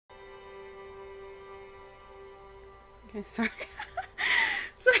Okay, sorry.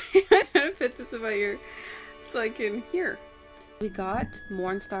 Sorry, I'm trying to fit this in my ear so I can hear. We got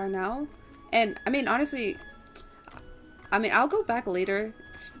Mornstar now. And, I mean, honestly, I'll go back later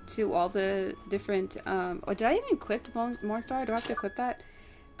to all the different, or did I even equip Mornstar? Do I have to equip that?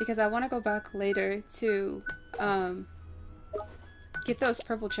 Because I want to go back later to, get those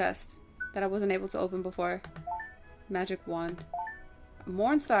purple chests that I wasn't able to open before. Magic wand.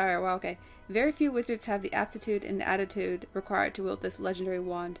 Mornstar, wow, okay. Very few wizards have the aptitude and attitude required to wield this legendary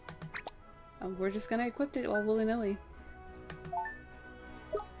wand. We're just gonna equip it all willy-nilly.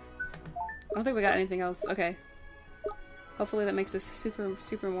 I don't think we got anything else. Okay. Hopefully that makes this super,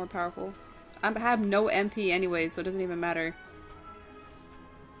 super more powerful. I have no MP anyway, so it doesn't even matter.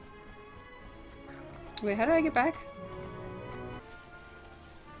 Wait, how did I get back?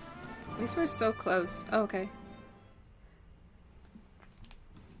 At least we're so close. Oh, okay.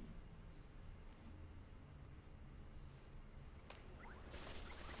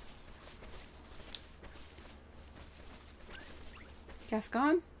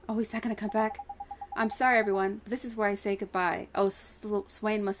 Gascon? Oh, he's not gonna come back. I'm sorry, everyone, but this is where I say goodbye. Oh,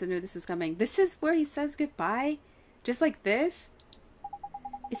 Swain must have knew this was coming. This is where he says goodbye? Just like this?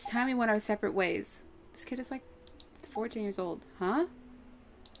 It's time we went our separate ways. This kid is like 14 years old. Huh?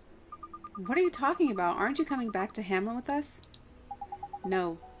 What are you talking about? Aren't you coming back to Hamlin with us?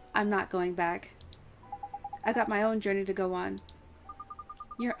 No, I'm not going back. I got my own journey to go on.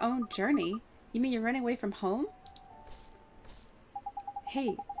 Your own journey? You mean you're running away from home?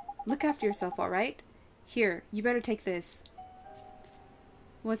 Hey, look after yourself, alright? Here, you better take this.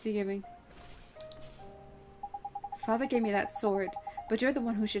 What's he giving? Father gave me that sword, but you're the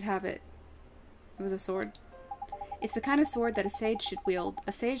one who should have it. It was a sword. It's the kind of sword that a sage should wield.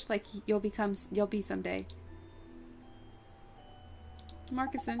 A sage like you'll be someday.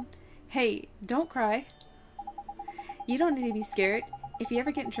 Marcassin. Hey, don't cry. You don't need to be scared. If you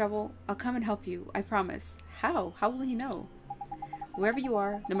ever get in trouble, I'll come and help you. I promise. How? How will he know? Wherever you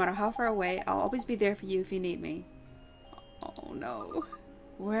are, no matter how far away, I'll always be there for you if you need me. Oh no.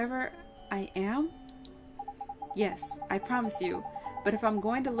 Wherever I am? Yes, I promise you. But if I'm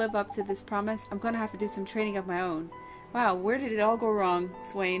going to live up to this promise, I'm going to have to do some training of my own. Wow, where did it all go wrong,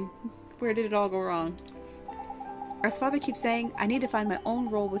 Swain? Where did it all go wrong? As Father keeps saying, I need to find my own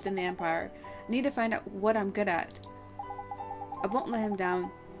role within the Empire. I need to find out what I'm good at. I won't let him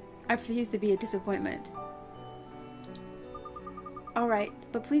down. I refuse to be a disappointment. Alright,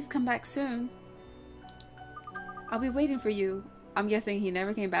 but please come back soon. I'll be waiting for you. I'm guessing he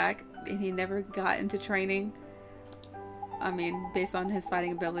never came back and he never got into training. I mean, based on his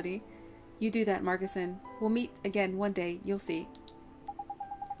fighting ability. You do that, Marcassin. We'll meet again one day, you'll see.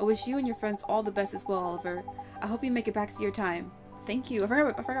 I wish you and your friends all the best as well, Oliver. I hope you make it back to your time. Thank you. I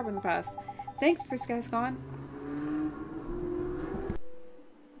forgot about the past. Thanks, Prince Gascon.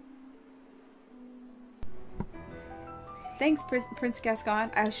 Thanks, Prince Gascon.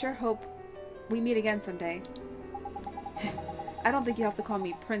 I sure hope we meet again someday. I don't think you have to call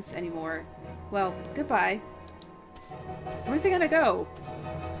me Prince anymore. Well, goodbye. Where's he gonna go?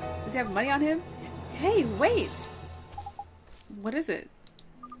 Does he have money on him? Hey, wait! What is it?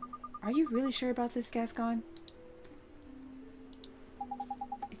 Are you really sure about this, Gascon?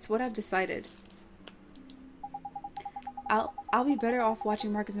 It's what I've decided. I'll be better off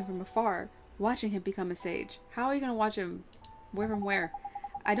watching Marcassin from afar, watching him become a sage. How are you gonna watch him? Where from where?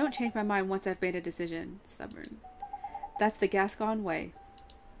 I don't change my mind once I've made a decision. Stubborn. That's the Gascon way.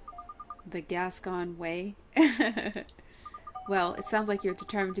 The Gascon way? Well, it sounds like you're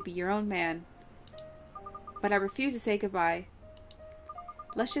determined to be your own man. But I refuse to say goodbye.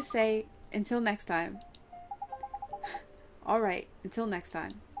 Let's just say, until next time. Alright, until next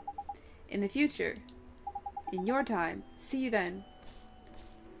time. In the future. In your time. See you then.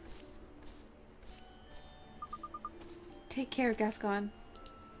 Take care, Gascon.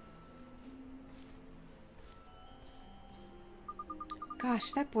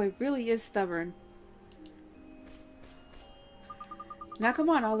 Gosh, that boy really is stubborn. Now come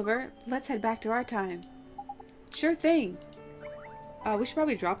on, Oliver. Let's head back to our time. Sure thing. We should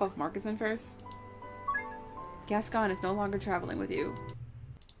probably drop off Marcassin first. Gascon is no longer traveling with you.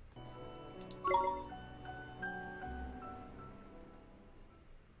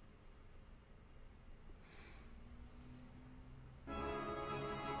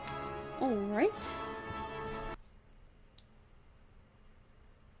 Alright.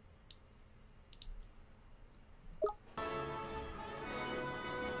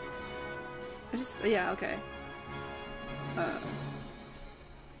 Yeah, okay. Let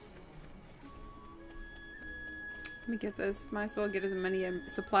me get this. Might as well get as many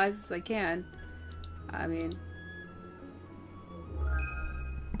supplies as I can. I mean,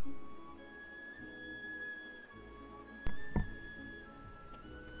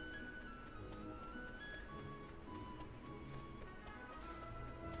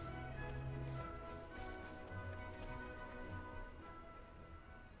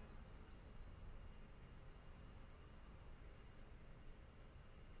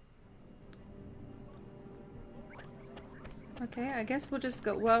 Okay, I guess we'll just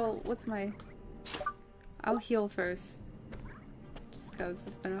go. Well, what's my... I'll heal first. Just because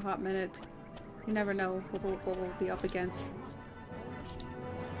it's been a hot minute. You never know what we'll be up against.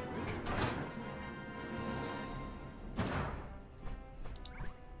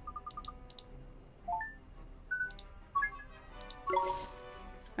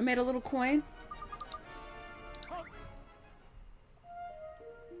 I made a little coin.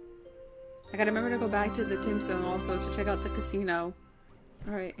 I gotta remember to go back to the tombstone also to check out the casino.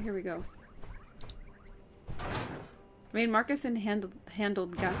 Alright, here we go. I mean, Marcassin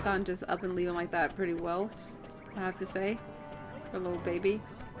handled Gascon just up and leave him like that pretty well, I have to say. For a little baby.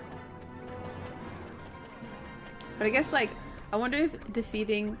 But I guess, like, I wonder if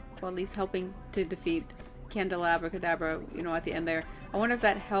defeating, or at least helping to defeat Candelabra Cadabra, you know, at the end there, I wonder if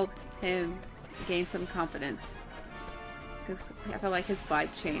that helped him gain some confidence. Because I felt like his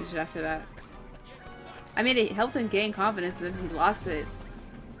vibe changed after that. I mean, it helped him gain confidence and then he lost it.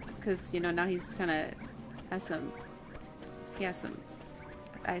 Because, you know, now he's kind of has some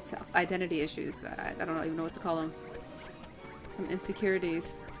identity issues. I don't even know what to call them. Some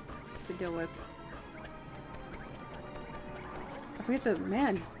insecurities to deal with. I forget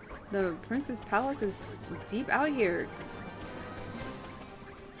the prince's palace is deep out here.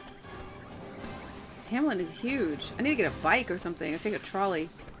 This hamlet is huge. I need to get a bike or something, or take a trolley.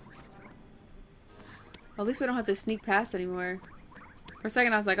 Well, at least we don't have to sneak past anymore. For a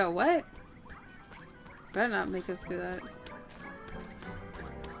second I was like, oh, what? Better not make us do that.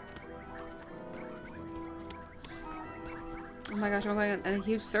 Oh my gosh, am I going in a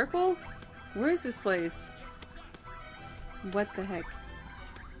huge circle? Where is this place? What the heck?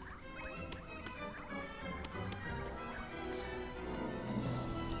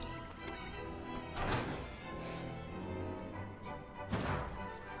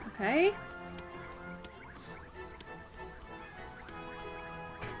 Okay.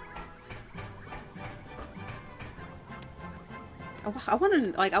 Oh, I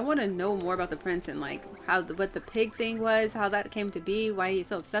want to know more about the prince and like what the pig thing was, how that came to be, why he's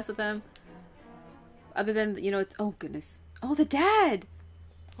so obsessed with them. Other than, you know, it's, oh goodness. Oh, the dad!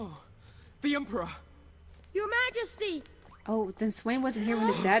 Oh, the Emperor! Your Majesty! Oh, then Swain wasn't here when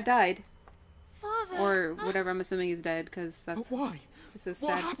his dad died. Father! Or whatever, I'm assuming he's dead, because that's but why? Just a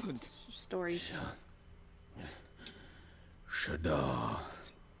sad happened? Story. Shadar.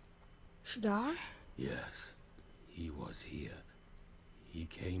 Shadar? Yes, he was here. He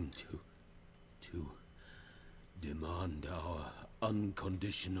came to demand our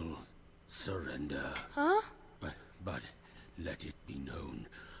unconditional surrender. Huh? But let it be known,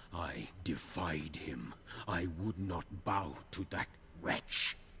 I defied him. I would not bow to that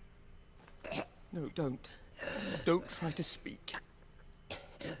wretch. No, don't. Don't try to speak.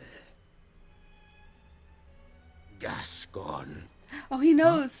 Gascon. Oh, he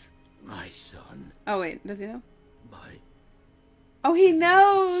knows. My son. Oh wait, does he know? My Oh, he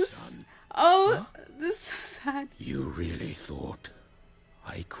knows. son. Oh, this is so sad. You really thought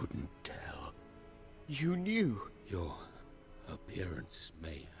I couldn't tell? You knew. Your appearance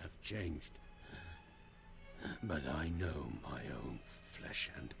may have changed, but I know my own flesh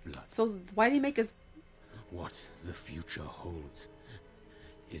and blood. So why did he make us? What the future holds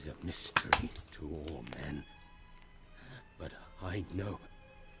is a mystery to all men. But I know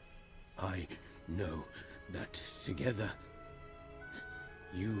that together,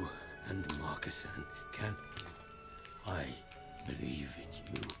 you and Marcassin can, I believe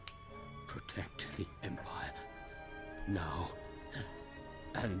in you, protect the Empire, now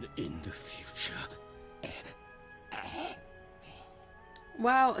and in the future.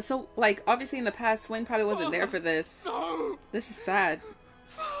 Wow. So like, obviously in the past, Swain probably wasn't there for this. No! This is sad.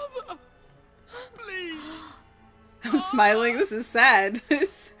 Father! Please! I'm smiling. This is sad.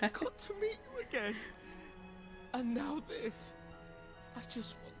 It's sad. Got to meet you again. And now this. I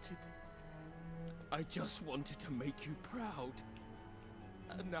just wanted to make you proud.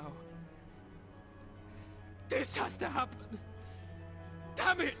 And now this has to happen.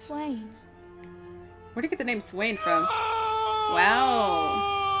 Damn it! Swain. Where'd you get the name Swain from?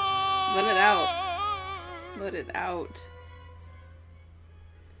 Wow. Let it out. Let it out.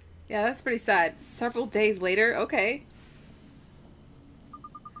 Yeah, that's pretty sad. Several days later, okay.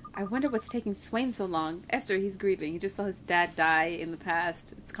 I wonder what's taking Swain so long. Esther, he's grieving. He just saw his dad die in the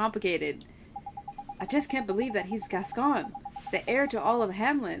past. It's complicated. I just can't believe that he's Gascon, the heir to all of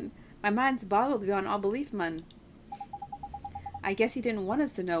Hamlin. My mind's boggled beyond all belief, man. I guess he didn't want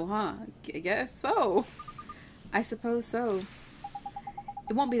us to know, huh? I guess so. I suppose so.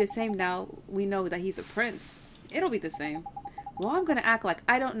 It won't be the same now we know that he's a prince. It'll be the same. Well, I'm gonna act like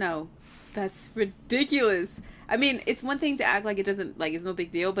I don't know. That's ridiculous. I mean, it's one thing to act like it doesn't, like, it's no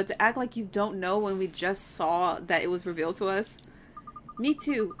big deal, but to act like you don't know when we just saw that it was revealed to us. Me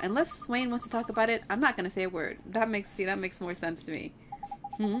too. Unless Swain wants to talk about it, I'm not gonna say a word. That makes more sense to me.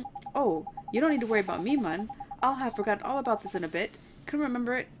 Oh, you don't need to worry about me, Mun. I'll have forgotten all about this in a bit. Couldn't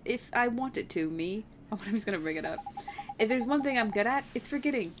remember it if I wanted to, me. Oh, I'm just gonna bring it up. If there's one thing I'm good at, it's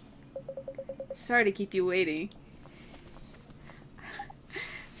forgetting. Sorry to keep you waiting.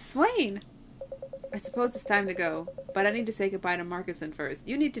 Swain! I suppose it's time to go, but I need to say goodbye to Marcassin first.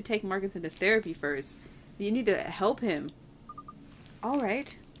 You need to take Marcassin to therapy first. You need to help him.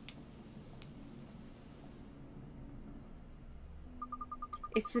 Alright.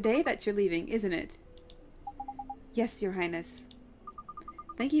 It's today that you're leaving, isn't it? Yes, Your Highness.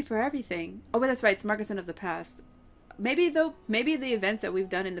 Thank you for everything. Oh, but that's right, it's Marcassin of the past. Maybe the events that we've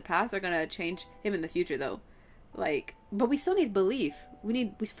done in the past are gonna change him in the future, though. Like, but we still need belief. We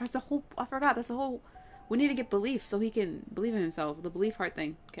need to get belief so he can believe in himself. The belief heart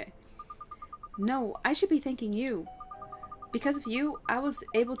thing. Okay. No, I should be thanking you. Because of you, I was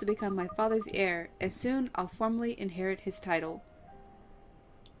able to become my father's heir, and soon I'll formally inherit his title.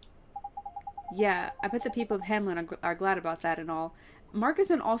 Yeah, I bet the people of Hamlin are glad about that and all.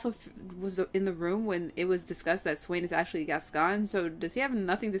 Marcassin also was in the room when it was discussed that Swain is actually Gascon, so does he have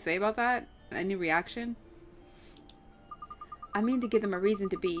nothing to say about that? Any reaction? I mean to give them a reason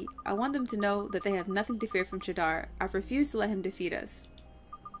to be. I want them to know that they have nothing to fear from Shadar. I've refused to let him defeat us.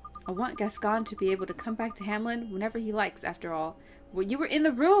 I want Gascon to be able to come back to Hamlin whenever he likes, after all. Well, you were in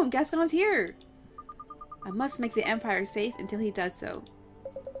the room! Gascon's here! I must make the Empire safe until he does so.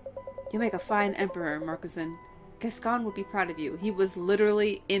 You'll make a fine Emperor, Marcassin. Gascon will be proud of you. He was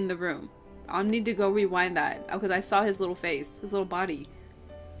literally in the room. I'll need to go rewind that, because I saw his little face, his little body.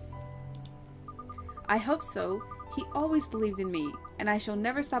 I hope so. He always believed in me, and I shall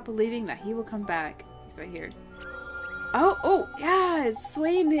never stop believing that he will come back. He's right here. Oh, yeah,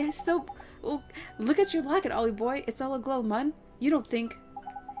 Swain is still... Oh, look at your locket, Ollie boy. It's all aglow, Mun. You don't think...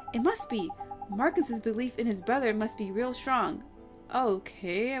 It must be. Marcus's belief in his brother must be real strong.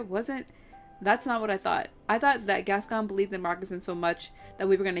 Okay, it wasn't... That's not what I thought. I thought that Gascon believed in Marcassin so much that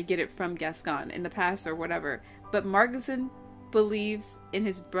we were going to get it from Gascon in the past or whatever. But Marcassin believes in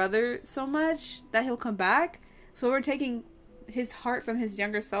his brother so much that he'll come back? So we're taking his heart from his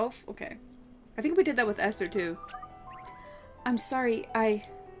younger self? Okay. I think we did that with Esther too. I'm sorry,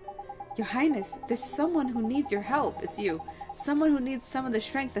 Your Highness, there's someone who needs your help. It's you. Someone who needs some of the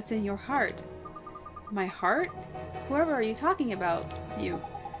strength that's in your heart. My heart? Whoever are you talking about? You.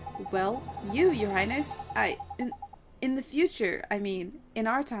 Well, Your Highness. In the future, I mean, in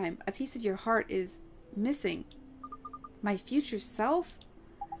our time, a piece of your heart is missing. My future self?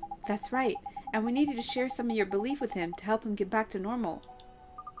 That's right. And we need you to share some of your belief with him to help him get back to normal.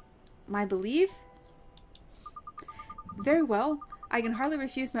 My belief? Very well. I can hardly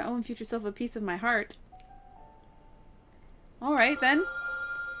refuse my own future self a piece of my heart. Alright then.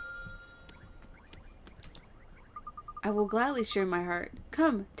 I will gladly share my heart.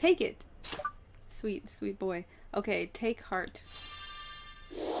 Come, take it. Sweet, sweet boy. Okay, take heart.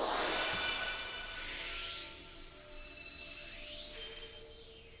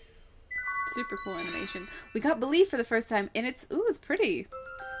 Super cool animation. We got belief for the first time, and it's pretty.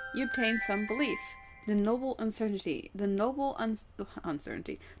 You obtained some belief. The noble uncertainty. The noble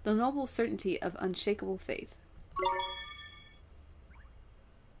uncertainty. The noble certainty of unshakable faith.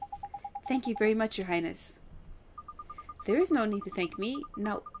 Thank you very much, Your Highness. There is no need to thank me.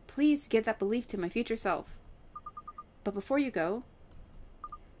 Now, please give that belief to my future self. But before you go...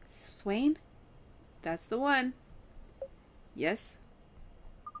 Swain? That's the one. Yes?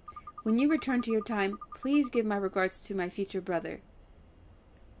 When you return to your time, please give my regards to my future brother.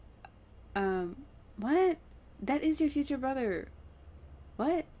 What? That is your future brother.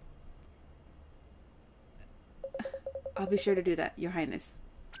 What? I'll be sure to do that, Your Highness.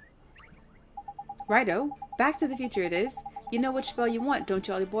 Righto. Back to the future it is. You know which spell you want, don't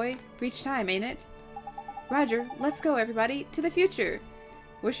you, Ollie boy? Breach time, ain't it? Roger. Let's go, everybody, to the future.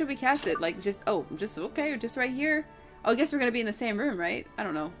 Where should we cast it? Like, just okay, just right here? Oh, I guess we're gonna be in the same room, right? I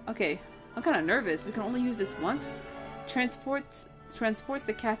don't know. Okay. I'm kind of nervous. We can only use this once. Transports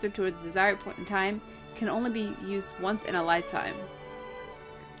the caster to a desired point in time. Can only be used once in a lifetime.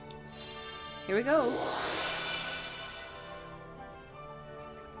 Here we go.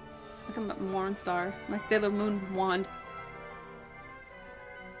 Look at my Mornstar. My Sailor Moon wand.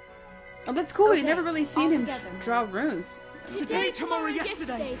 Oh, that's cool. Okay, We've never really seen him together. draw runes. Today, tomorrow,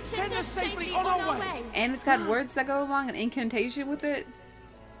 yesterday. Send us safely on our way. And it's got words that go along, an incantation with it.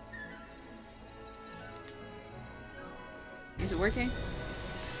 Is it working?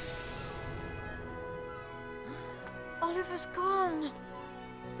 Father's gone.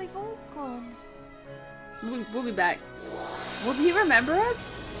 They've all gone. We'll be back. Will he remember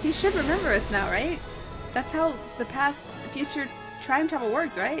us? He should remember us now, right? That's how the past, future time travel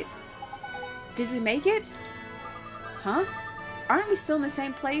works, right? Did we make it? Huh? Aren't we still in the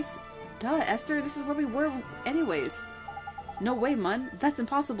same place? Duh, Esther, this is where we were anyways. No way, Mun. That's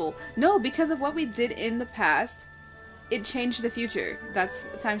impossible. No, because of what we did in the past, it changed the future. That's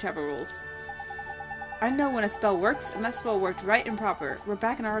time travel rules. I know when a spell works, and that spell worked right and proper. We're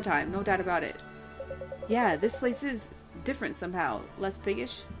back in our time, no doubt about it. Yeah, this place is different somehow. Less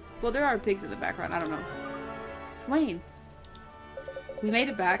piggish. Well, there are pigs in the background, I don't know. Swain. We made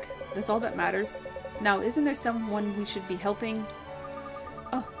it back. That's all that matters. Now, isn't there someone we should be helping?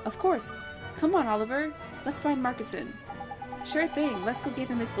 Oh, of course. Come on, Oliver. Let's find Marcassin. Sure thing. Let's go give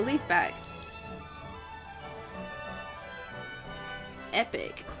him his belief back.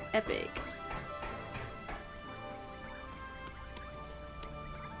 Epic. Epic.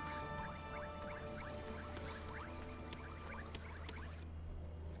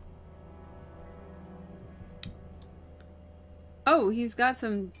 Oh, he's got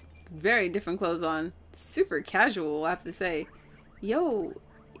some very different clothes on. Super casual, I have to say. Yo,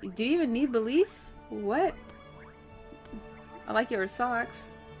 do you even need belief? What? I like your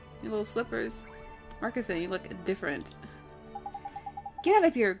socks. Your little slippers. Marcassin, you look different. Get out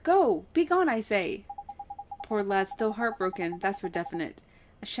of here! Go! Be gone, I say! Poor lad, still heartbroken, that's for definite.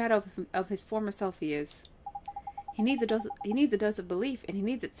 A shadow of his former self he is. He needs a dose of belief, and he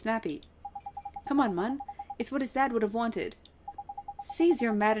needs it snappy. Come on, Mun. It's what his dad would have wanted. Cease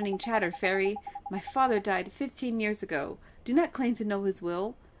your maddening chatter, fairy. My father died 15 years ago. Do not claim to know his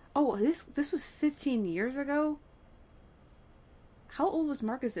will. Oh, this was 15 years ago? How old was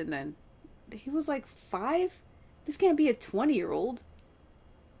Marcassin then? He was like 5? This can't be a 20-year-old.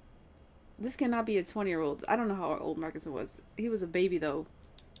 This cannot be a 20-year-old. I don't know how old Marcassin was. He was a baby, though.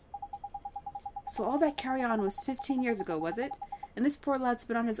 So all that carry-on was 15 years ago, was it? And this poor lad's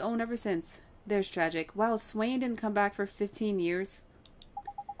been on his own ever since. There's tragic. Wow, Swain didn't come back for 15 years.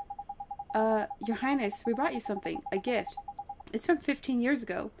 Your Highness, we brought you something. A gift. It's from 15 years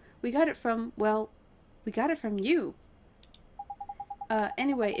ago. We got it from, well, we got it from you.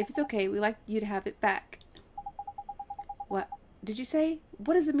 Anyway, if it's okay, we'd like you to have it back. What did you say?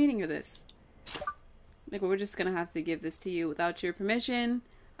 What is the meaning of this? Like, we're just gonna have to give this to you without your permission.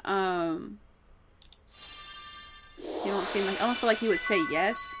 You don't seem like, I don't feel like he would say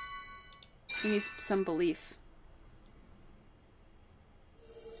yes. He needs some belief.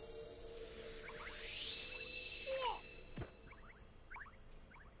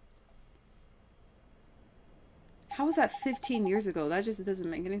 How was that 15 years ago? That just doesn't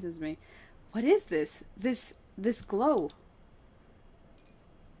make any sense to me. What is this? This glow?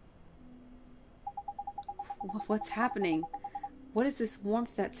 What's happening? What is this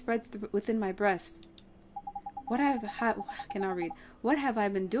warmth that spreads within my breast? What cannot read. What have I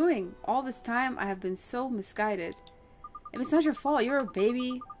been doing? All this time I have been so misguided. If it's not your fault, you're a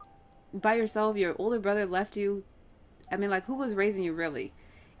baby by yourself, your older brother left you. I mean, like, who was raising you really?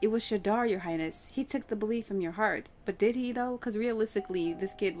 It was Shadar, your highness. He took the belief from your heart. But did he, though? Because realistically,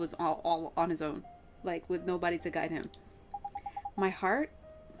 this kid was all on his own. Like, with nobody to guide him. My heart?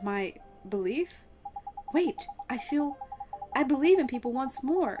 My belief? Wait, I believe in people once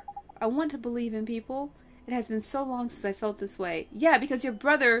more. I want to believe in people. It has been so long since I felt this way. Yeah, because your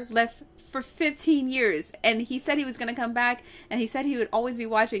brother left for 15 years. And he said he was going to come back. And he said he would always be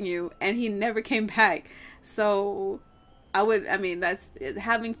watching you. And he never came back. So, I mean, that's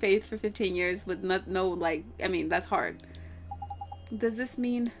having faith for 15 years with that's hard. Does this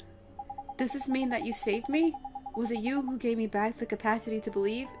mean that you saved me? Was it you who gave me back the capacity to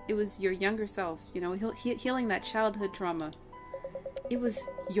believe? It was your younger self, you know, healing that childhood trauma. It was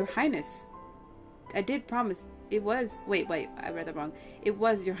your highness. I did promise. It was... Wait, I read that wrong. It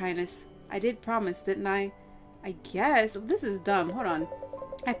was your highness. I did promise, didn't I? I guess. This is dumb. Hold on.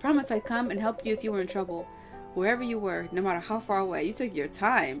 I promised I'd come and help you if you were in trouble. Wherever you were, no matter how far away. You took your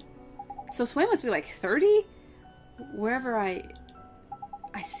time. So Swain must be like 30? Wherever I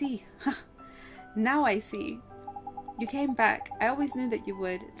see. Now I see. You came back. I always knew that you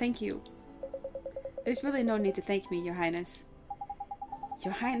would. Thank you. There's really no need to thank me, your highness.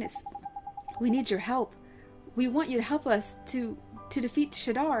 Your highness, we need your help. We want you to help us to defeat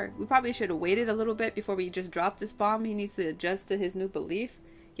Shadar. We probably should have waited a little bit before we just dropped this bomb. He needs to adjust to his new belief.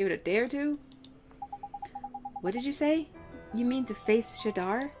 Give it a day or two. What did you say? You mean to face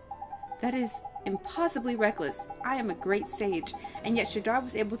Shadar? That is impossibly reckless. I am a great sage, and yet Shadar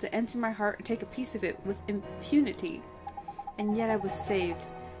was able to enter my heart and take a piece of it with impunity. And yet I was saved,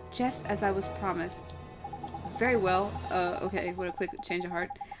 just as I was promised. Very well. Okay, what a quick change of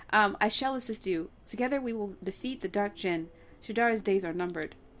heart. I shall assist you. Together we will defeat the Dark Djinn. Shadar's days are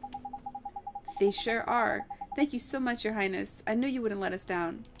numbered. They sure are. Thank you so much, Your Highness. I knew you wouldn't let us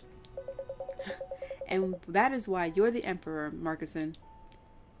down. And that is why you're the Emperor, Marcassin.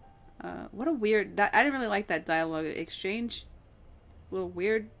 What a weird... I didn't really like that dialogue exchange. A little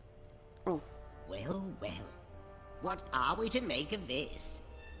weird. Oh. Well, well. What are we to make of this?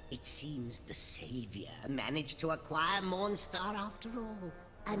 It seems the Savior managed to acquire Mornstar after all.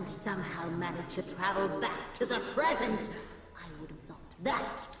 And somehow managed to travel back to the present. I would have thought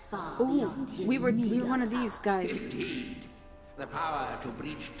that far beyond his we were one of these guys. Indeed. The power to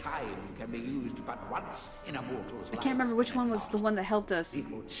breach time can be used but once in a mortal's life. I can't remember which one was the one that helped us.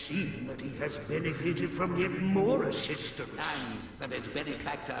 It would seem that he has benefited from yet more assistance. And that his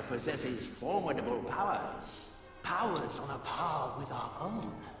benefactor possesses formidable powers. Powers on a par with our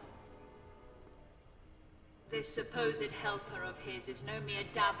own. This supposed helper of his is no mere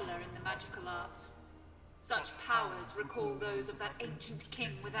dabbler in the magical arts. Such powers recall those of that ancient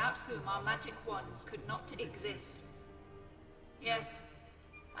king without whom our magic wands could not exist. Yes,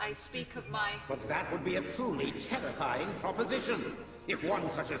 I speak of my... But that would be a truly terrifying proposition, if one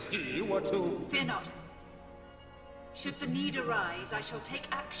such as he were to... Fear not. Should the need arise, I shall take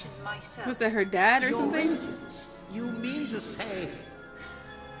action myself. Was that her dad or Your something? vengeance? You mean to say...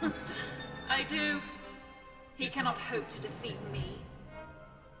 I do. He cannot hope to defeat me.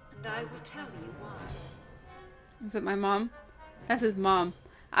 And I will tell you why. Is it my mom? That's his mom.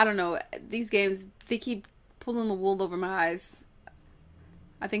 I don't know. These games, they keep pulling the wool over my eyes.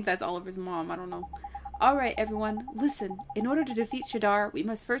 I think that's Oliver's mom. I don't know. Alright, everyone. Listen. In order to defeat Shadar, we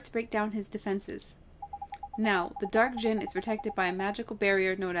must first break down his defenses. Now, the Dark Djinn is protected by a magical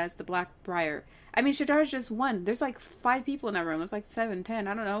barrier known as the Black Briar. I mean, Shadar's just one. There's like 5 people in that room. There's like 7, 10.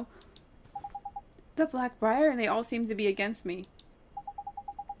 I don't know. The Black Briar, and they all seem to be against me.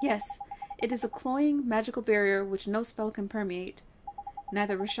 Yes, it is a cloying magical barrier which no spell can permeate.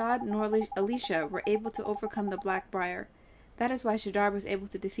 Neither Rashad nor Alicia were able to overcome the Black Briar. That is why Shadar was able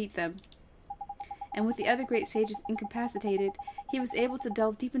to defeat them. And with the other great sages incapacitated, he was able to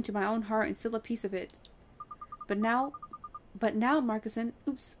delve deep into my own heart and steal a piece of it. But now, Marcassin,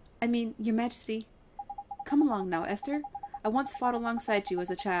 Your Majesty. Come along now, Esther. I once fought alongside you as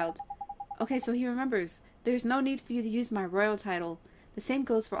a child. Okay, so he remembers. There's no need for you to use my royal title. The same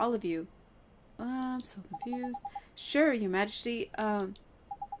goes for all of you. I'm so confused. Sure, Your Majesty. Don't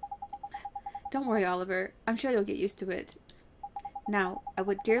worry, Oliver. I'm sure you'll get used to it. Now, I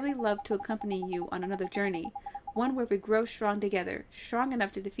would dearly love to accompany you on another journey. One where we grow strong together. Strong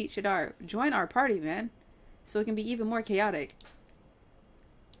enough to defeat Shadar. Join our party, man. So it can be even more chaotic.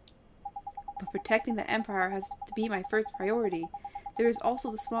 But protecting the Empire has to be my first priority. There is also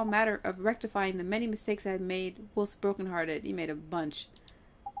the small matter of rectifying the many mistakes I have made whilst brokenhearted. You made a bunch.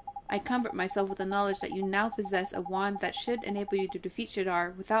 I comfort myself with the knowledge that you now possess a wand that should enable you to defeat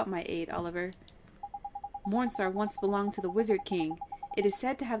Shadar without my aid, Oliver. Mornstar once belonged to the Wizard King. It is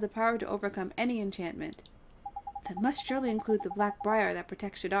said to have the power to overcome any enchantment. That must surely include the Black Briar that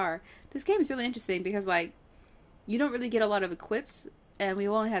protects Shadar. This game is really interesting because, like, you don't really get a lot of equips, and we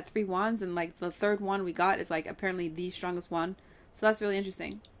only had 3 wands, and, like, the 3rd one we got is, like, apparently the strongest one. So that's really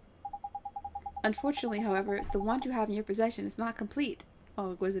interesting. Unfortunately, however, the wand you have in your possession is not complete.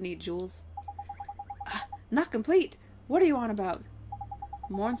 Oh, what does it need? Jewels? Not complete? What are you on about?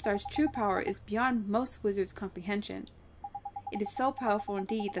 Mornstar's true power is beyond most wizards' comprehension. It is so powerful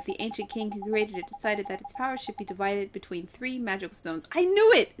indeed that the ancient king who created it decided that its power should be divided between 3 magical stones. I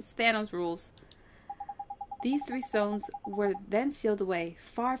knew it! It's Thanos' rules. These 3 stones were then sealed away,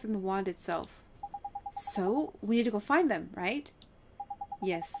 far from the wand itself. So, we need to go find them, right?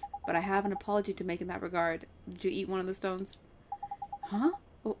 Yes, but I have an apology to make in that regard. Did you eat one of the stones? Huh?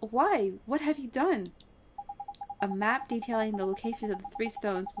 Why? What have you done? A map detailing the locations of the 3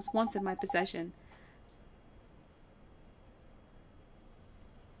 stones was once in my possession.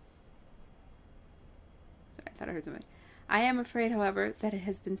 Sorry, I thought I heard something. I am afraid, however, that it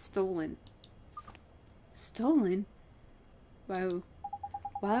has been stolen. Stolen? Wow.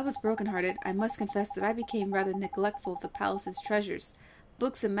 While I was brokenhearted, I must confess that I became rather neglectful of the palace's treasures.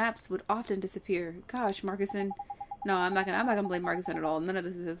 Books and maps would often disappear. Gosh, Marcassin. No, I'm not gonna blame Marcassin at all. None of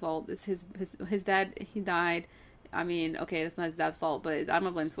this is his fault. It's his dad. He died. I mean, okay, that's not his dad's fault, but I'm gonna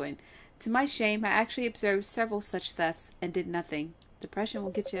blame Swain. To my shame, I actually observed several such thefts and did nothing. Depression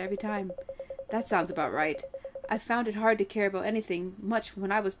will get you every time. That sounds about right. I found it hard to care about anything much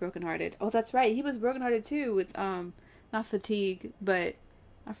when I was brokenhearted. Oh, that's right. He was brokenhearted too with not fatigue, but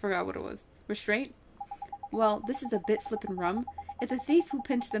I forgot what it was. Restraint? Well, this is a bit flippin' rum. If the thief who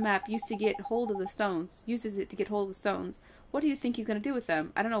pinched the map uses it to get hold of the stones, what do you think he's going to do with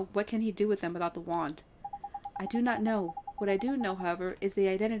them? I don't know. What can he do with them without the wand? I do not know. What I do know, however, is the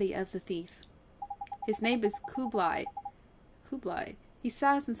identity of the thief. His name is Kublai. Kublai. He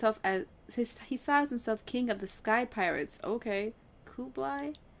styles himself king of the sky pirates. Okay.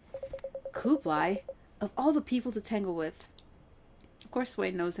 Kublai? Kublai? Of all the people to tangle with. Of course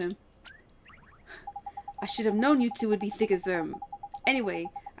Swain knows him. I should have known you two would be thick as Anyway,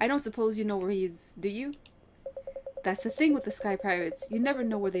 I don't suppose you know where he is, do you? That's the thing with the sky pirates. You never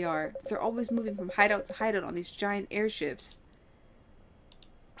know where they are. They're always moving from hideout to hideout on these giant airships.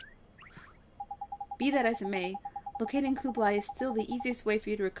 Be that as it may, locating Kublai is still the easiest way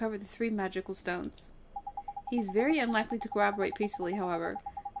for you to recover the 3 magical stones. He's very unlikely to cooperate peacefully, however.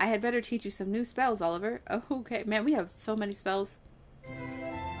 I had better teach you some new spells, Oliver. Oh, okay. Man, we have so many spells.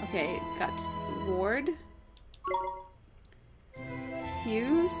 Okay, got Ward.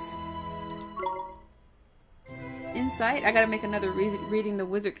 Fuse. Insight. I gotta make another reading the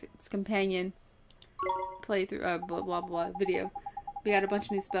Wizard's Companion playthrough, blah blah blah video. We got a bunch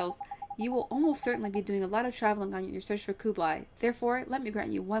of new spells. You will almost certainly be doing a lot of traveling on your search for Kublai. Therefore, let me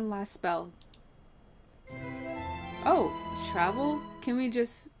grant you one last spell. Oh, travel? Can we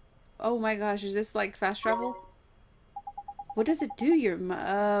just... Oh my gosh, is this like fast travel? What does it do, your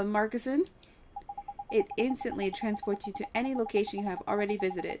Marcassin? It instantly transports you to any location you have already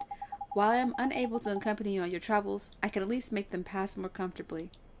visited. While I am unable to accompany you on your travels, I can at least make them pass more comfortably.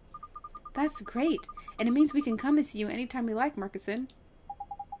 That's great, and it means we can come and see you anytime we like, Marcassin.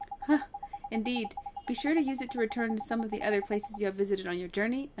 Huh, indeed. Be sure to use it to return to some of the other places you have visited on your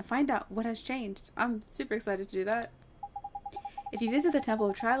journey and find out what has changed. I'm super excited to do that. If you visit the Temple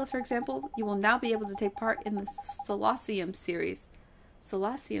of Trials, for example, you will now be able to take part in the Solacium series.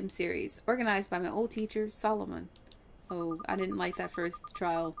 Solacium series, organized by my old teacher, Solomon. Oh, I didn't like that first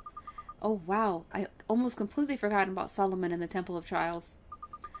trial. Oh wow, I almost completely forgotten about Solomon and the Temple of Trials.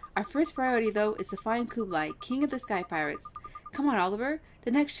 Our first priority, though, is to find Kublai, king of the sky pirates. Come on, Oliver.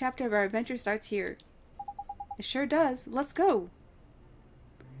 The next chapter of our adventure starts here. It sure does. Let's go.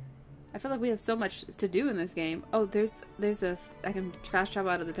 I feel like we have so much to do in this game. Oh, I can fast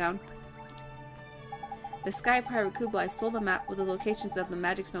travel out of the town. The sky pirate Kublai stole the map with the locations of the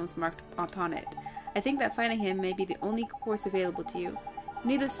magic stones marked upon it. I think that finding him may be the only course available to you.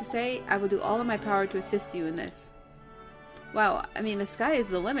 Needless to say, I will do all in my power to assist you in this. Wow, I mean, the sky is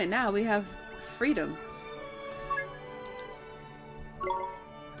the limit now. We have freedom.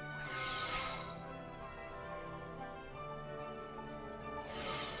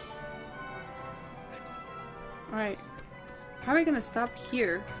 Alright. How are we gonna stop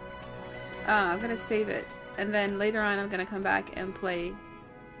here? I'm gonna save it. And then later on I'm gonna come back and play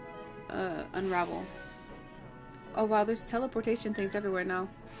Unravel. Oh wow, there's teleportation things everywhere now.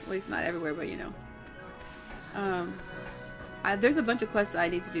 Well, it's not everywhere, but you know. There's a bunch of quests I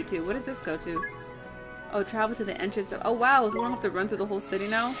need to do too. What does this go to? Oh, travel to the entrance of... Oh wow, so we don't have to run through the whole city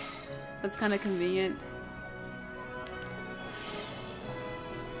now? That's kind of convenient.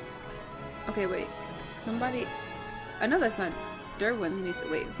 Okay, wait. Somebody... Oh no, that's not Derwin who needs it.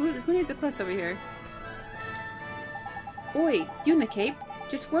 Wait, who needs a quest over here? Oi, you in the Cape?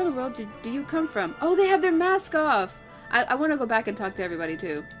 Just where in the world do you come from? Oh, they have their mask off! I want to go back and talk to everybody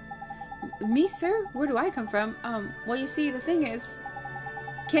too. Me, sir? Where do I come from? Well, you see, the thing is...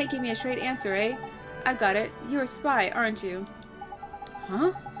 Can't give me a straight answer, eh? I got it. You're a spy, aren't you?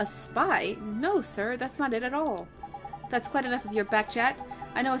 Huh? A spy? No, sir, that's not it at all. That's quite enough of your back chat.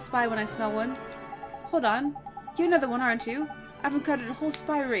 I know a spy when I smell one. Hold on. You're another one, aren't you? I've uncovered a whole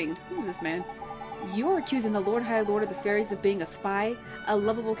spy ring. Who's this man? You're accusing the Lord High Lord of the Fairies of being a spy? A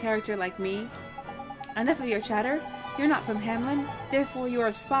lovable character like me? Enough of your chatter. You're not from Hamlin, therefore you're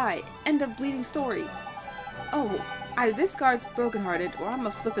a spy. End of bleeding story. Oh, either this guard's brokenhearted, or I'm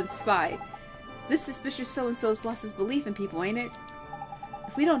a flippin' spy. This suspicious so-and-so's lost his belief in people, ain't it?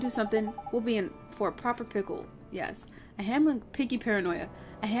 If we don't do something, we'll be in for a proper pickle. Yes, a Hamlin piggy paranoia.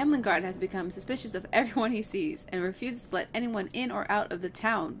 A Hamlin guard has become suspicious of everyone he sees, and refuses to let anyone in or out of the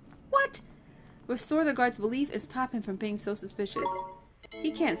town. What? Restore the guard's belief and stop him from being so suspicious.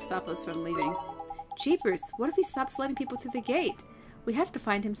 He can't stop us from leaving. Jeepers, what if he stops letting people through the gate? We have to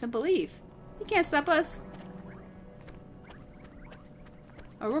find him some belief. He can't stop us.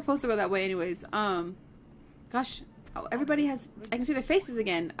 Oh, we're supposed to go that way anyways. Gosh. Oh, everybody has... I can see their faces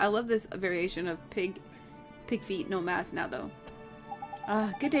again. I love this variation of pig feet, no mask now, though.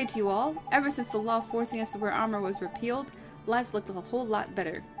 Good day to you all. Ever since the law forcing us to wear armor was repealed, lives looked a whole lot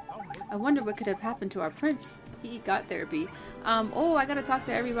better. I wonder what could have happened to our prince. He got therapy. Oh, I gotta talk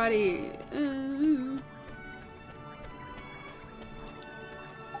to everybody.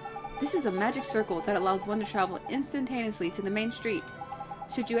 This is a magic circle that allows one to travel instantaneously to the main street.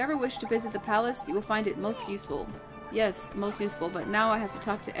 Should you ever wish to visit the palace, you will find it most useful. Yes, most useful, but now I have to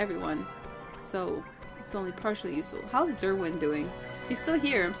talk to everyone. So, it's only partially useful. How's Derwin doing? He's still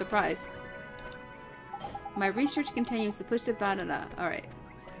here, I'm surprised. My research continues to push the banana. Alright.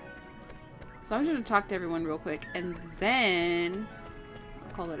 So I'm just gonna talk to everyone real quick, and then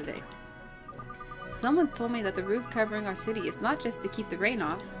I'll call it a day. Someone told me that the roof covering our city is not just to keep the rain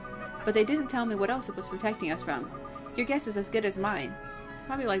off, but they didn't tell me what else it was protecting us from. Your guess is as good as mine.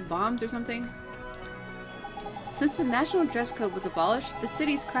 Probably like bombs or something. Since the national dress code was abolished, the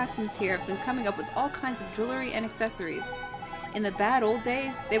city's craftsmen here have been coming up with all kinds of jewelry and accessories. In the bad old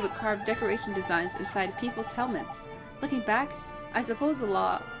days, they would carve decoration designs inside people's helmets. Looking back, I suppose the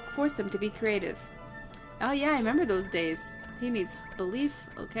law forced them to be creative. Oh yeah, I remember those days. He needs belief,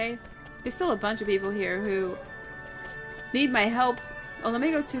 okay? There's still a bunch of people here who need my help. Oh, let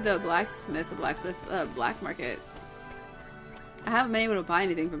me go to the black market. I haven't been able to buy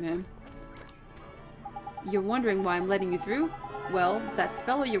anything from him. You're wondering why I'm letting you through? Well, that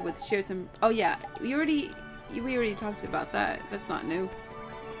fellow you're with shared some... Oh yeah, we already talked about that. That's not new.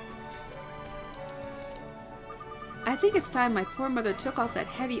 I think it's time my poor mother took off that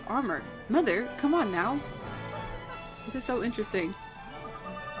heavy armor. Mother, come on now. This is so interesting.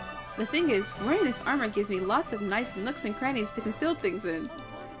 The thing is, wearing this armor gives me lots of nice nooks and crannies to conceal things in.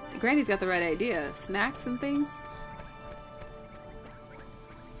 Granny's got the right idea. Snacks and things.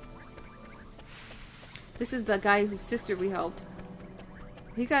 This is the guy whose sister we helped.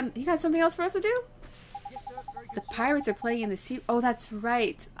 He got something else for us to do? The pirates are playing in the sea. Oh, that's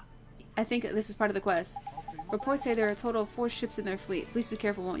right. I think this was part of the quest. Reports say there are a total of 4 ships in their fleet. Please be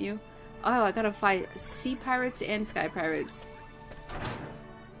careful, won't you? Oh, I gotta fight sea pirates and sky pirates.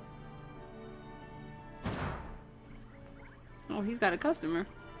 Oh, he's got a customer.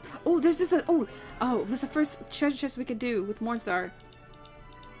 Oh, there's this. Oh, this is the first treasure chest we could do with Mornstar.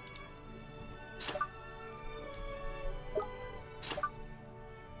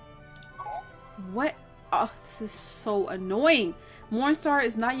 What? Oh, this is so annoying. Mornstar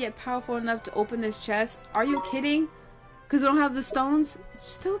is not yet powerful enough to open this chest. Are you kidding? Because we don't have the stones? It's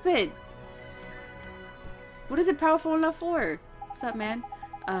stupid. What is it powerful enough for? What's up, man?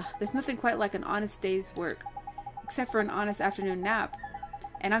 There's nothing quite like an honest day's work. Except for an honest afternoon nap.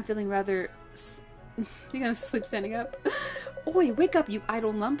 And I'm feeling rather... You're gonna sleep standing up? Oi, wake up, you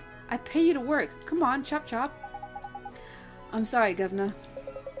idle lump. I pay you to work. Come on, chop chop. I'm sorry, governor.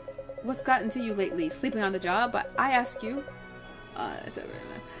 What's gotten to you lately? Sleeping on the job? But I ask you.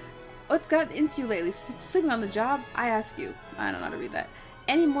 What's gotten into you lately? Sleeping on the job? I ask you. I don't know how to read that.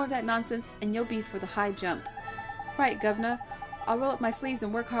 Any more of that nonsense and you'll be for the high jump. Right, governor. I'll roll up my sleeves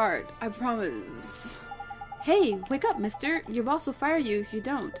and work hard. I promise. Hey, wake up, mister. Your boss will fire you if you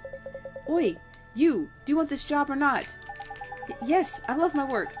don't. Oi, you. Do you want this job or not? Yes, I love my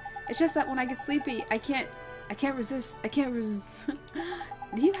work. It's just that when I get sleepy, I can't resist.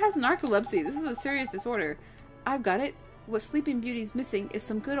 He has narcolepsy. This is a serious disorder. I've got it. What Sleeping Beauty's missing is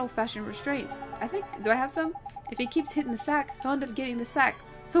some good old-fashioned restraint. I think... Do I have some? If he keeps hitting the sack, he'll end up getting the sack.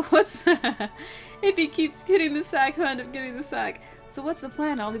 So what's... If he keeps hitting the sack, he'll end up getting the sack. So what's the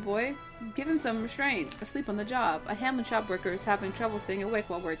plan, Ollie boy? Give him some restraint. Asleep on the job. A ham and shop worker is having trouble staying awake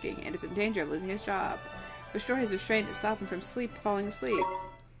while working and is in danger of losing his job. Restore his restraint to stop him from falling asleep.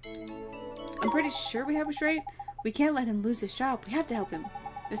 I'm pretty sure we have restraint. We can't let him lose his job. We have to help him.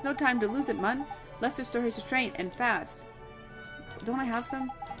 There's no time to lose it, man. Let's restore his restraint, and fast. Don't I have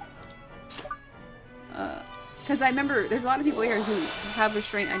some? Because I remember there's a lot of people here who have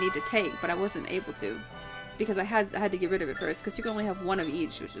restraint I need to take, but I wasn't able to. Because I had to get rid of it first, because you can only have one of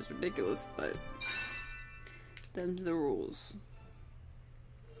each, which is ridiculous, but... Them's the rules.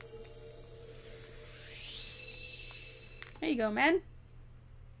 There you go, man.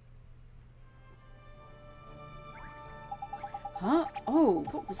 Huh? Oh,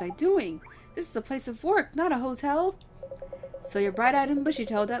 what was I doing? This is a place of work, not a hotel. So you're bright-eyed and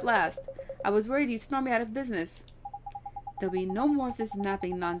bushy-tailed at last. I was worried you'd snore me out of business. There'll be no more of this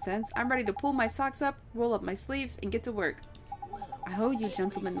napping nonsense. I'm ready to pull my socks up, roll up my sleeves, and get to work. I owe you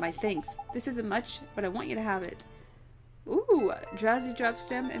gentlemen my thanks. This isn't much, but I want you to have it. Ooh, Drowsy Drops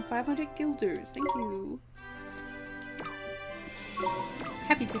Gem and 500 guilders. Thank you.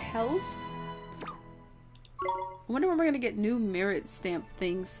 Happy to help. I wonder when we're gonna get new merit stamp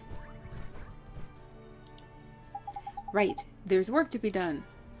things. Right, there's work to be done.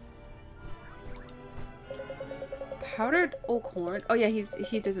 Powdered oak horn. Oh yeah,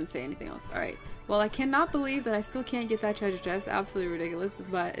 he doesn't say anything else. Alright. Well, I cannot believe that I still can't get that treasure chest. Absolutely ridiculous,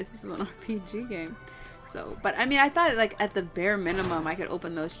 but this is an RPG game. So, but I mean, I thought like at the bare minimum I could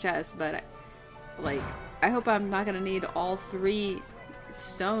open those chests, but like I hope I'm not gonna need all 3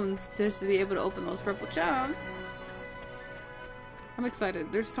 stones just to be able to open those purple chests. I'm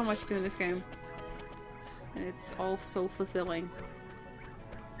excited. There's so much to do in this game, and it's all so fulfilling.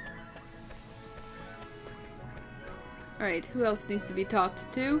 Alright, who else needs to be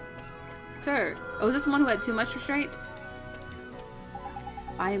talked to? Sir, oh, is this the one who had too much restraint?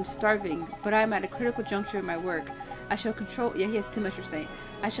 I am starving, but I am at a critical juncture in my work. I shall control— yeah, he has too much restraint.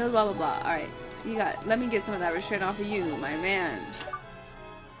 I shall blah blah blah. Alright, you got— let me get some of that restraint off of you, my man.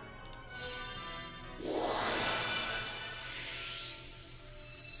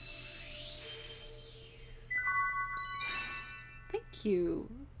 Thank you.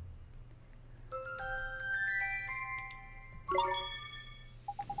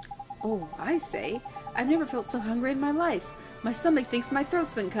 Oh, I say, I've never felt so hungry in my life. My stomach thinks my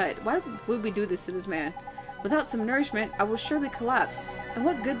throat's been cut. Why would we do this to this man? Without some nourishment, I will surely collapse. And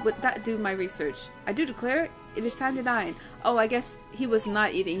what good would that do my research? I do declare, it is time to dine. Oh, I guess he was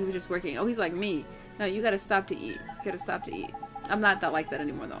not eating, he was just working. Oh, he's like me. No, you gotta stop to eat. You gotta stop to eat. I'm not that like that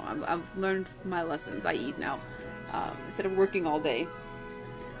anymore though. I've learned my lessons. I eat now. Instead of working all day.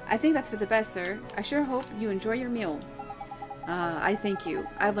 I think that's for the best, sir. I sure hope you enjoy your meal. I thank you.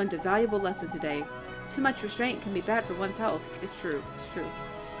 I've learned a valuable lesson today. Too much restraint can be bad for one's health. It's true. It's true.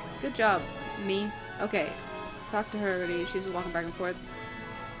 Good job, me. Okay. Talk to her already. She's just walking back and forth.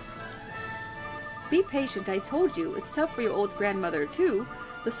 Be patient, I told you. It's tough for your old grandmother, too.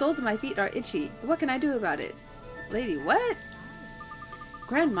 The soles of my feet are itchy. What can I do about it? Lady, what?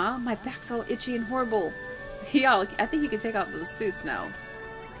 Grandma, my back's all itchy and horrible. Yeah, I think you can take out those suits now.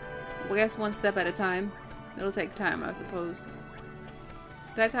 Well, I guess one step at a time. It'll take time, I suppose.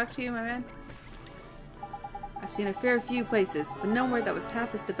 Did I talk to you, my man? I've seen a fair few places, but nowhere that was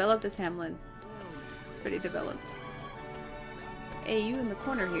half as developed as Hamlin. It's pretty developed. Hey, you in the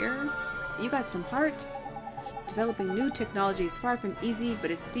corner here. You got some heart? Developing new technology is far from easy,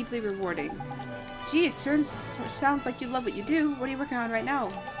 but it's deeply rewarding. Gee, it sure sounds like you love what you do. What are you working on right now?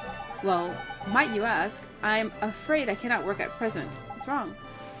 Well, might you ask? I'm afraid I cannot work at present. What's wrong?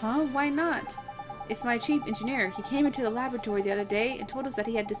 Huh? Why not? It's my chief engineer. He came into the laboratory the other day and told us that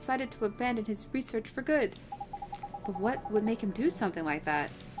he had decided to abandon his research for good. But what would make him do something like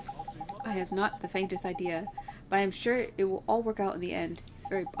that? I have not the faintest idea, but I am sure it will all work out in the end. He's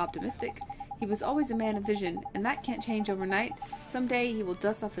very optimistic. He was always a man of vision, and that can't change overnight. Someday he will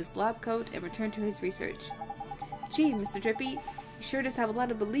dust off his lab coat and return to his research. Gee, Mr. Drippy, he sure does have a lot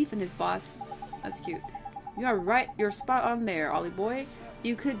of belief in his boss. That's cute. You are right. You're spot on there, Ollie boy.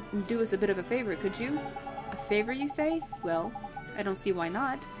 You could do us a bit of a favor, could you? A favor, you say? Well, I don't see why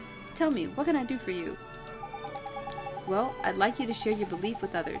not. Tell me, what can I do for you? Well, I'd like you to share your belief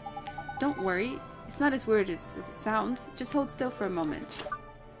with others. Don't worry, it's not as weird as it sounds. Just hold still for a moment.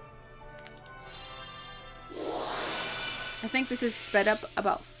 I think this is sped up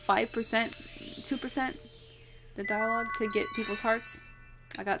about 5%, 2%, the dialogue to get people's hearts.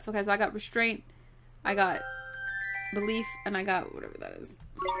 I got restraint, I got belief, and I got whatever that is.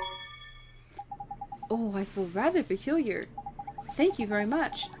 Oh, I feel rather peculiar. Thank you very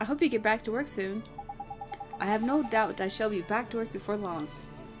much. I hope you get back to work soon. I have no doubt I shall be back to work before long.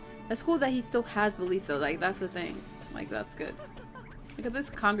 That's cool that he still has belief though, like that's the thing. Like that's good. Look at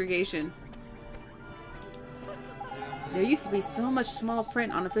this congregation. There used to be so much small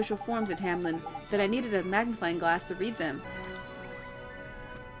print on official forms in Hamlin that I needed a magnifying glass to read them.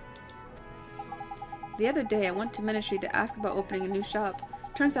 The other day I went to ministry to ask about opening a new shop.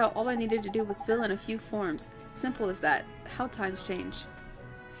 Turns out all I needed to do was fill in a few forms. Simple as that. How times change.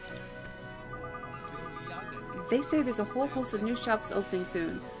 They say there's a whole host of new shops opening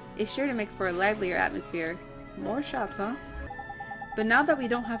soon. It's sure to make for a livelier atmosphere. More shops, huh? But now that we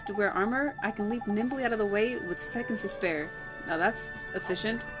don't have to wear armor, I can leap nimbly out of the way with seconds to spare. Now that's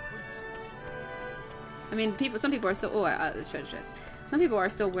efficient. I mean, some people are still— oh, some people are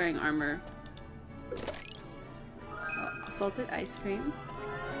still wearing armor. Salted ice cream.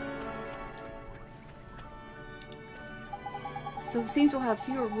 So it seems we'll have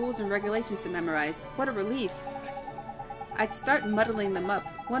fewer rules and regulations to memorize. What a relief. I'd started muddling them up.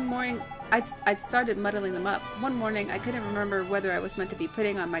 One morning, I couldn't remember whether I was meant to be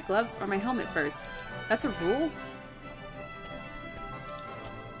putting on my gloves or my helmet first. That's a rule?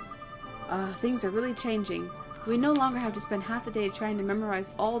 Things are really changing. We no longer have to spend half the day trying to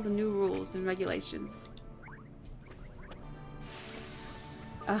memorize all the new rules and regulations.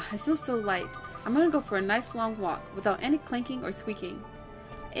 I feel so light. I'm gonna go for a nice long walk without any clanking or squeaking.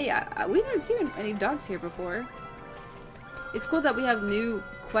 Hey, we haven't seen any dogs here before. It's cool that we have new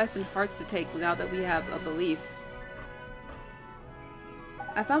quests and hearts to take now that we have a belief.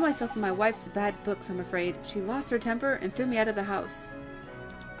 I found myself in my wife's bad books, I'm afraid. She lost her temper and threw me out of the house.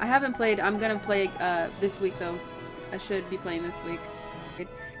 I haven't played. I'm gonna play this week though. I should be playing this week.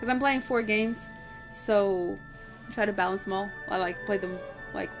 Because I'm playing 4 games, so I try to balance them all. I like play them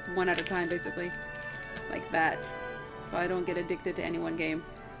like one at a time basically. Like that. So I don't get addicted to any one game.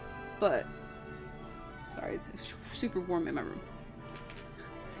 But sorry, it's super warm in my room.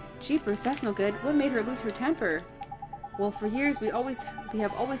 Jeepers, that's no good. What made her lose her temper? Well, for years we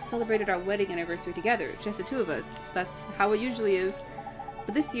have always celebrated our wedding anniversary together, just the 2 of us. That's how it usually is.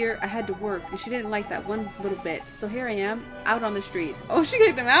 But this year I had to work and she didn't like that one little bit. So here I am, out on the street. Oh, she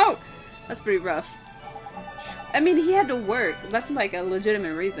kicked him out? That's pretty rough. I mean, he had to work. That's like a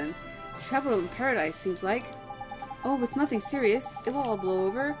legitimate reason. Trouble in paradise, seems like. Oh, it's nothing serious. It will all blow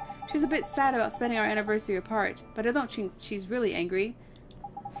over. She was a bit sad about spending our anniversary apart, but I don't think she's really angry.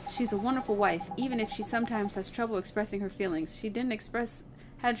 She's a wonderful wife, even if she sometimes has trouble expressing her feelings. She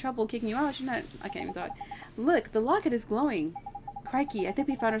had trouble kicking you out. I can't even talk. Look, the locket is glowing. Crikey, I think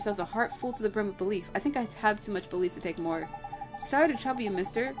we found ourselves a heart full to the brim of belief. I think I have too much belief to take more. Sorry to trouble you,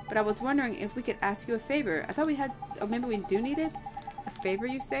 mister, but I was wondering if we could ask you a favor. I thought we had, or maybe we do need it? A favor,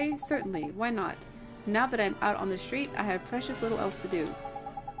 you say? Certainly, why not? Now that I'm out on the street, I have precious little else to do.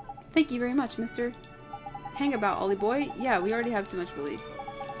 Thank you very much, mister. Hang about, Ollie boy. Yeah, we already have too much belief.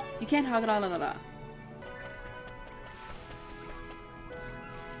 You can't hog la la la la.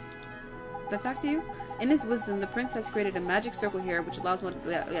 Did I talk to you? In his wisdom, the prince has created a magic circle here, which allows one.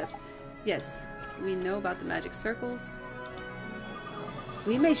 Yes. We know about the magic circles.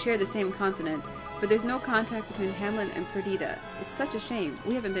 We may share the same continent, but there's no contact between Hamlin and Perdita. It's such a shame.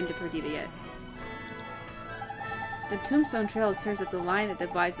 We haven't been to Perdita yet. The Tombstone Trail serves as a line that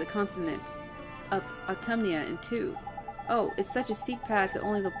divides the continent of Autumnia in 2. Oh, it's such a steep path that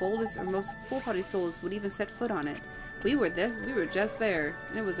only the boldest or most foolhardy souls would even set foot on it. We were just there,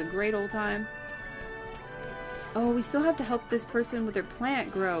 and it was a great old time. Oh, we still have to help this person with their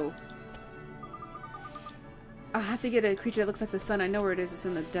plant grow. I'll have to get a creature that looks like the sun. I know where it is. It's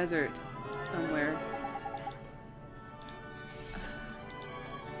in the desert somewhere.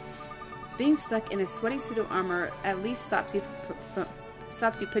 Being stuck in a sweaty suit of armor at least stops you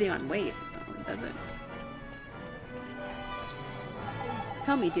putting on weight. No, it doesn't.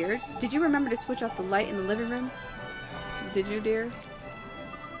 Tell me, dear, did you remember to switch off the light in the living room? Did you, dear?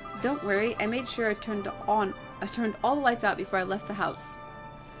 Don't worry, I made sure I turned all the lights out before I left the house.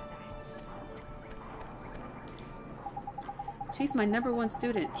 She's my #1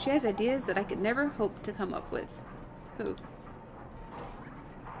 student. She has ideas that I could never hope to come up with. Who?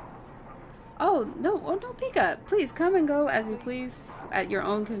 Oh, no, Pika. Please come and go as you please at your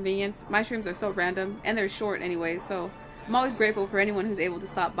own convenience. My streams are so random and they're short anyway, so I'm always grateful for anyone who's able to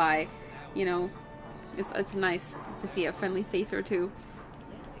stop by. You know, it's nice to see a friendly face or two.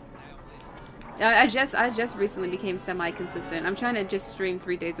 I just recently became semi-consistent. I'm trying to just stream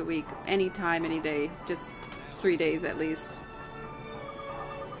 3 days a week, anytime, any day, just 3 days at least.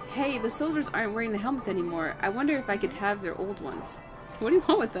 Hey, the soldiers aren't wearing the helmets anymore. I wonder if I could have their old ones. What do you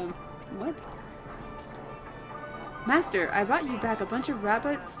want with them? What? Master, I brought you back a bunch of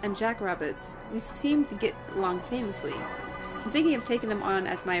rabbits and jackrabbits. We seem to get along famously. I'm thinking of taking them on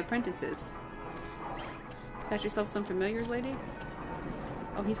as my apprentices. Got yourself some familiars, lady?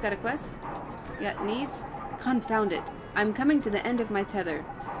 Oh, he's got a quest? You got needs? Confound it. I'm coming to the end of my tether.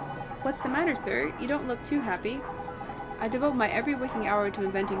 What's the matter, sir? You don't look too happy. I devote my every waking hour to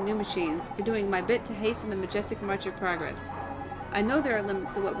inventing new machines, to doing my bit to hasten the majestic march of progress. I know there are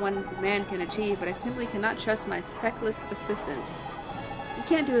limits to what one man can achieve, but I simply cannot trust my feckless assistants. You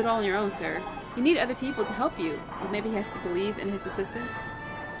can't do it all on your own, sir. You need other people to help you. Or maybe he has to believe in his assistants.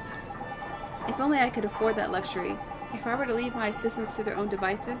 If only I could afford that luxury. If I were to leave my assistants to their own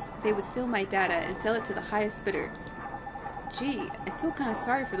devices, they would steal my data and sell it to the highest bidder. Gee, I feel kind of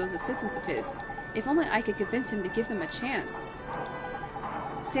sorry for those assistants of his. If only I could convince him to give them a chance.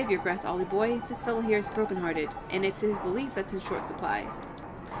 Save your breath, Ollie boy. This fellow here is broken-hearted, and it's his belief that's in short supply.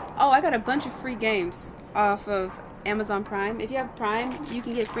 Oh, I got a bunch of free games off of Amazon Prime. If you have Prime, you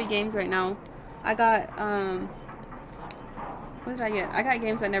can get free games right now. I got, what did I get? I got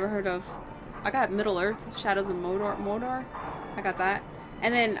games I never heard of. I got Middle-earth, Shadows of Mordor. I got that.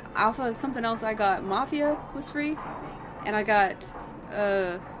 And then off of something else, I got Mafia was free. And I got,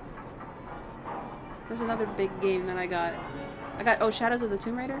 there's another big game that I got, oh, Shadows of the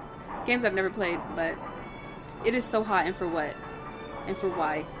Tomb Raider? Games I've never played, but it is so hot, and for what? And for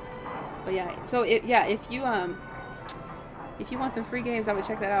why? But yeah, so if you want some free games, I would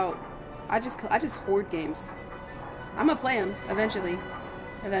check that out. I just hoard games. I'm gonna play him eventually.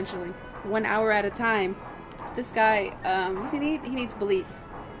 Eventually. 1 hour at a time. This guy, what's he need? He needs belief.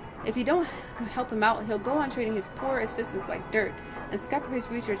 If you don't help him out, he'll go on treating his poor assistants like dirt and scupper his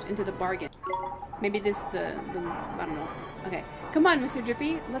research into the bargain. Maybe I don't know. Okay. Come on, Mr.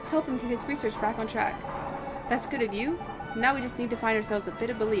 Drippy. Let's help him get his research back on track. That's good of you. Now we just need to find ourselves a bit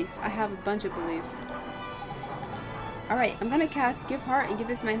of belief. I have a bunch of belief. Alright, I'm gonna cast Give Heart and give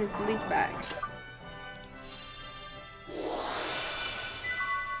this man his belief back.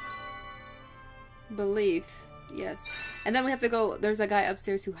 Belief. Yes. And then we have to go, there's a guy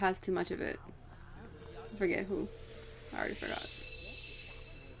upstairs who has too much of it. I forget who. I already forgot.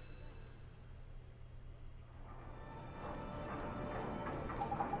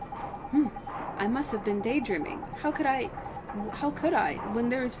 I must have been daydreaming. How could I, when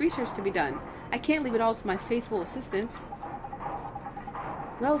there is research to be done? I can't leave it all to my faithful assistants.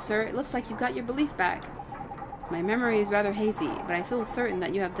 Well, sir, it looks like you've got your belief back. My memory is rather hazy, but I feel certain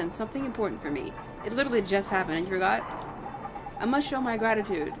that you have done something important for me. It literally just happened and you forgot? I must show my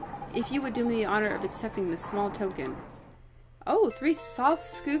gratitude. If you would do me the honor of accepting this small token. Oh, 3 soft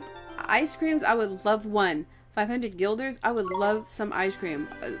scoop ice creams? I would love one. 500 guilders? I would love some ice cream.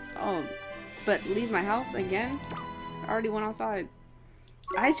 But leave my house again? I already went outside.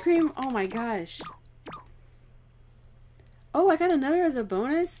 Ice cream? Oh my gosh. Oh, I got another as a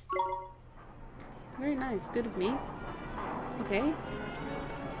bonus? Very nice. Good of me. Okay.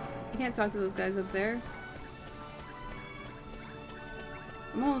 I can't talk to those guys up there.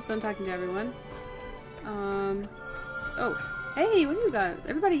 I'm almost done talking to everyone. Oh. Hey, what do you got?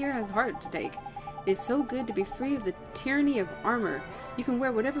 Everybody here has heart to take. It is so good to be free of the tyranny of armor. You can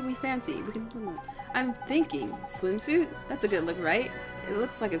wear whatever we fancy. I'm thinking, swimsuit? That's a good look, right? It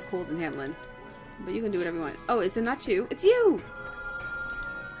looks like it's cold in Hamlin. But you can do whatever you want. Oh, is it not you? It's you!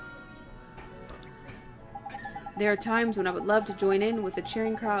 There are times when I would love to join in with the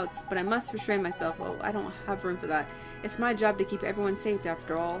cheering crowds, but I must restrain myself. Oh, I don't have room for that. It's my job to keep everyone safe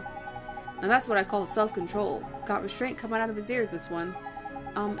after all. Now that's what I call self-control. Got restraint coming out of his ears, this one.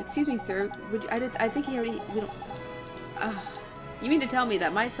 Excuse me, sir. I think he already... You mean to tell me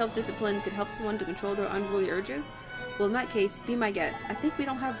that my self-discipline could help someone to control their unruly urges? Well, in that case, be my guest. I think we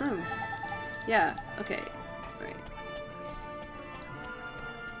don't have room. Yeah, okay. Right.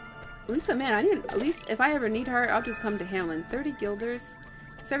 Lisa, man, at least if I ever need her, I'll just come to Hamlin. 30 guilders.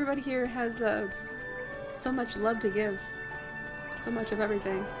 Because everybody here has, so much love to give. So much of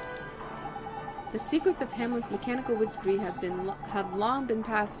everything. The secrets of Hamlin's mechanical wizardry have long been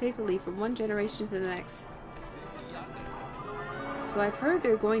passed faithfully from one generation to the next. So I've heard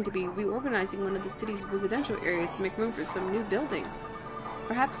they're going to be reorganizing one of the city's residential areas to make room for some new buildings.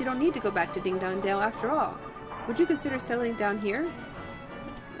 Perhaps you don't need to go back to Ding Dong Dale after all. Would you consider settling down here?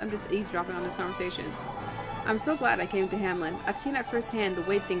 I'm just eavesdropping on this conversation. I'm so glad I came to Hamlin. I've seen at first hand the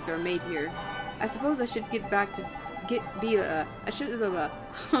way things are made here. I suppose I should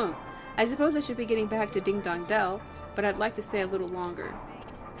I suppose I should be getting back to Ding Dong Dell, but I'd like to stay a little longer.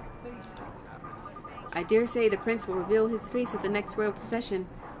 I dare say the prince will reveal his face at the next royal procession.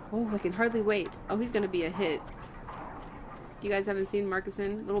 Oh, I can hardly wait. Oh, he's gonna be a hit. You guys haven't seen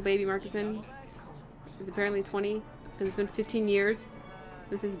Marcassin? Little baby Marcassin? He's apparently 20, because it's been 15 years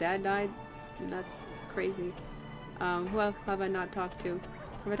since his dad died. And that's crazy. Who have I not talked to?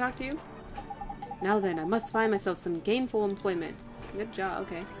 Have I talked to you? Now then, I must find myself some gainful employment. Good job,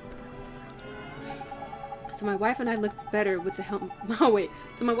 okay. So my wife and I looked better with the helmet. Oh wait.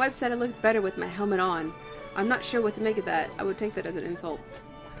 So my wife said I looked better with my helmet on. I'm not sure what to make of that. I would take that as an insult.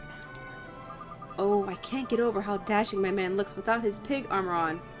 Oh, I can't get over how dashing my man looks without his pig armor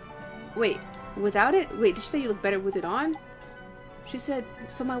on. Wait, without it? Wait, did she say you look better with it on? She said,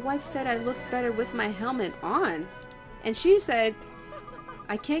 so my wife said I looked better with my helmet on. And she said,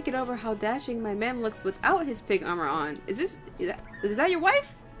 I can't get over how dashing my man looks without his pig armor on. Is that your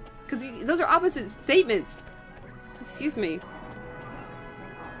wife? Because those are opposite statements. Excuse me.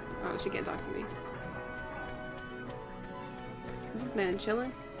 Oh, she can't talk to me. Is this man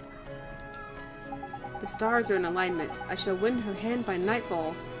chilling? The stars are in alignment. I shall win her hand by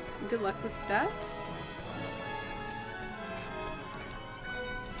nightfall. Good luck with that.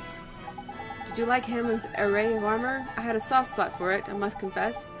 Did you like Hamlin's array of armor? I had a soft spot for it, I must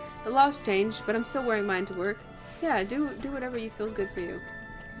confess. The laws changed, but I'm still wearing mine to work. Yeah, do whatever you feels good for you.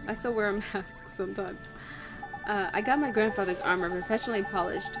 I still wear a mask sometimes. I got my grandfather's armor professionally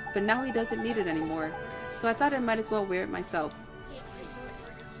polished, but now he doesn't need it anymore. So I thought I might as well wear it myself.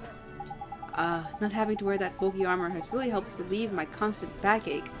 Not having to wear that bulky armor has really helped relieve my constant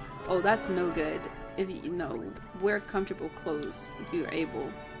backache. Oh, that's no good. If you know, wear comfortable clothes if you're able.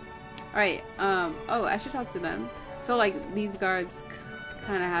 Alright, oh, I should talk to them. So like these guards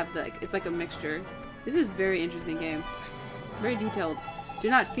kind of have like, it's like a mixture. This is a very interesting game. Very detailed. Do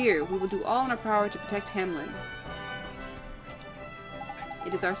not fear. We will do all in our power to protect Hamlin.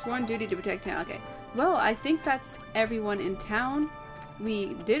 It is our sworn duty to protect town. Okay. Well, I think that's everyone in town.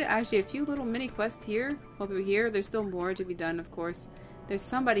 We did actually a few little mini quests here while we were here. There's still more to be done, of course. There's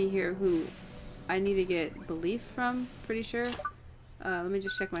somebody here who I need to get belief from, pretty sure. Let me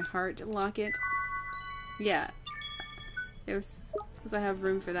just check my heart locket. Yeah. Because I have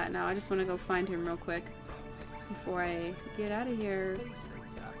room for that now. I just want to go find him real quick before I get out of here.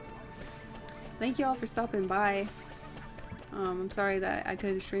 Thank you all for stopping by. I'm sorry that I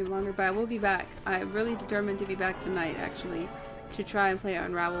couldn't stream longer, but I will be back. I'm really determined to be back tonight, actually, to try and play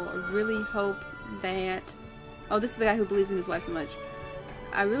Unravel. I really hope that... Oh, this is the guy who believes in his wife so much.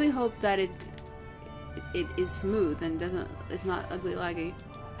 I really hope that it is smooth and it's not ugly laggy.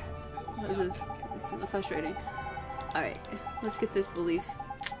 This is frustrating. Alright, let's get this belief.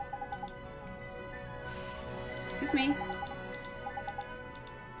 Excuse me.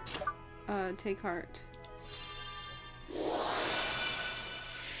 Take heart.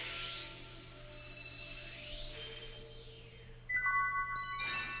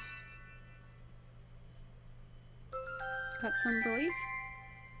 Got some belief?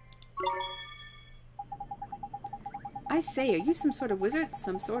 I say, are you some sort of wizard?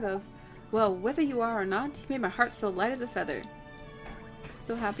 Some sort of. Well, whether you are or not, you made my heart feel light as a feather.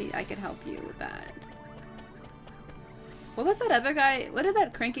 So happy I could help you with that. What was that other guy? What did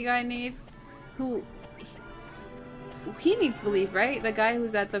that cranky guy need? He needs belief, right? The guy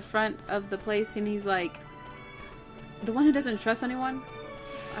who's at the front of the place and he's like the one who doesn't trust anyone?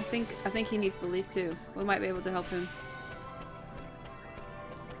 I think he needs belief too. We might be able to help him.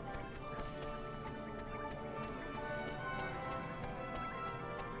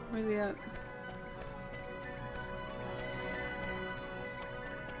 Where's he at?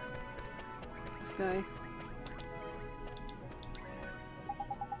 This guy.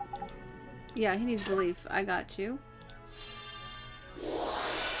 Yeah, he needs belief. I got you.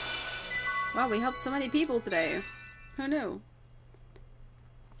 Wow, we helped so many people today. Who knew?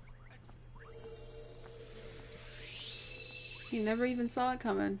 He never even saw it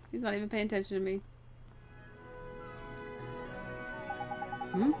coming. He's not even paying attention to me.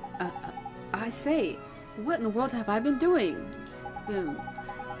 Hmm? I say, what in the world have I been doing?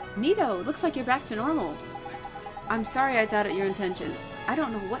 Nito, looks like you're back to normal. I'm sorry I doubted your intentions. I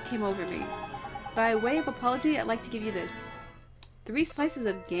don't know what came over me. By way of apology, I'd like to give you this. 3 slices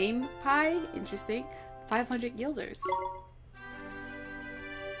of game pie? Interesting. 500 guilders.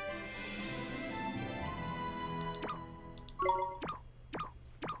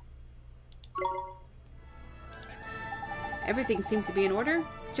 Everything seems to be in order,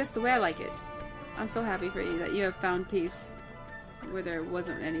 just the way I like it. I'm so happy for you that you have found peace where there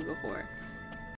wasn't any before.